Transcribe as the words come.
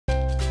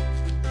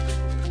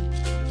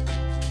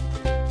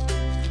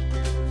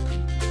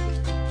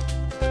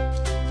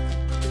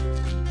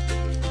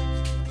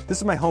This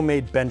is my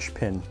homemade bench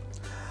pin.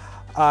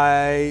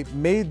 I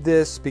made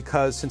this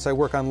because since I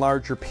work on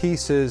larger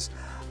pieces,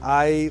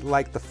 I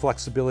like the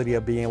flexibility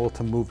of being able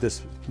to move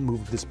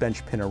this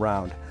bench pin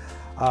around.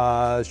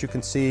 As you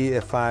can see,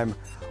 if I'm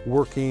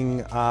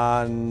working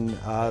on,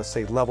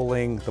 say,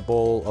 leveling the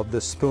bowl of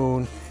this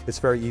spoon, it's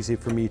very easy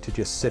for me to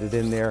just sit it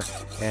in there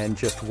and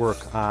just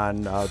work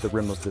on the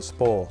rim of this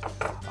bowl.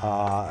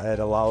 It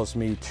allows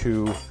me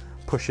to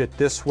push it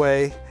this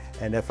way,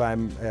 and if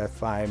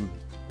I'm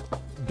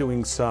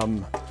doing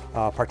some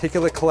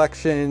particulate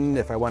collection,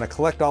 if I want to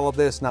collect all of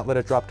this, not let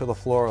it drop to the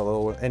floor,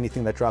 although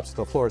anything that drops to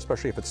the floor,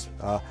 especially if it's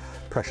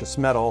precious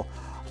metal,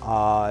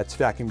 it's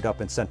vacuumed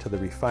up and sent to the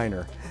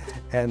refiner.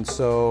 And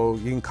so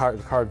you can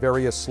carve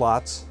various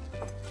slots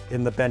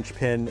in the bench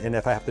pin, and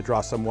if I have to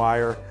draw some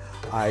wire,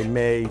 I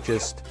may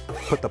just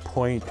put the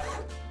point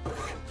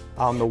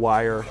on the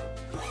wire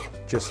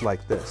just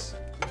like this.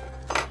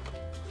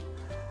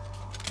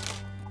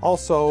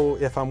 Also,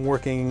 if I'm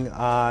working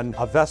on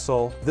a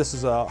vessel, this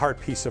is a hard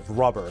piece of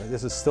rubber.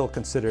 This is still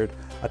considered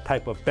a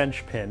type of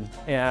bench pin.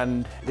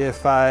 And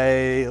if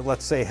I,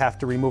 let's say, have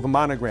to remove a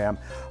monogram,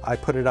 I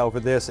put it over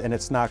this and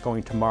it's not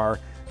going to mar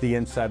the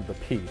inside of the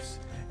piece.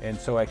 And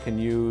so I can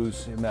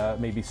use,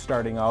 maybe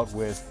starting out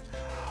with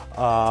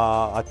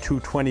a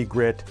 220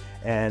 grit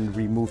and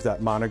remove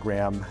that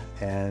monogram.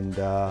 And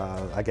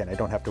again, I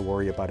don't have to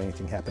worry about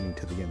anything happening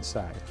to the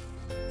inside.